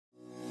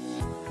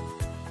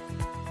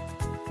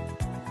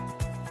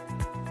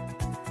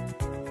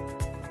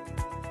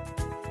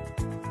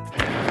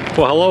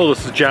Well, hello,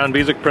 this is John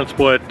Bezic,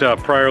 principal at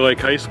Prior Lake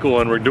High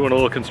School, and we're doing a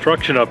little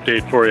construction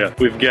update for you.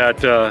 We've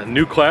got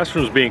new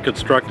classrooms being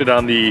constructed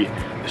on the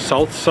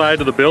south side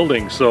of the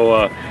building,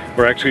 so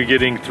we're actually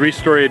getting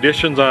 3-story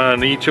additions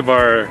on each of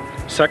our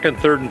second,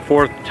 third, and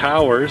fourth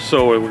towers,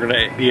 so we're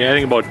going to be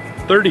adding about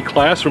 30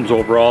 classrooms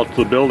overall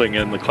to the building,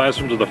 and the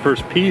classrooms are the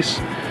first piece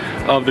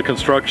of the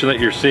construction that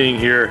you're seeing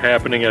here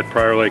happening at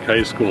Prior Lake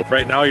High School.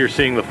 Right now you're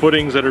seeing the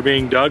footings that are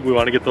being dug. We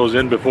want to get those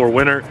in before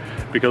winter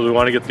because we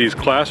want to get these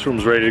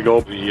classrooms ready to go.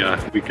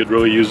 We could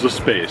really use the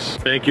space.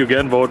 Thank you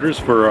again, voters,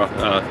 for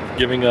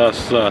giving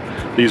us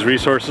these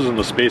resources and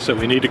the space that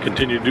we need to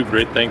continue to do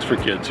great things for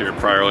kids here at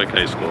Prior Lake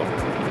High School.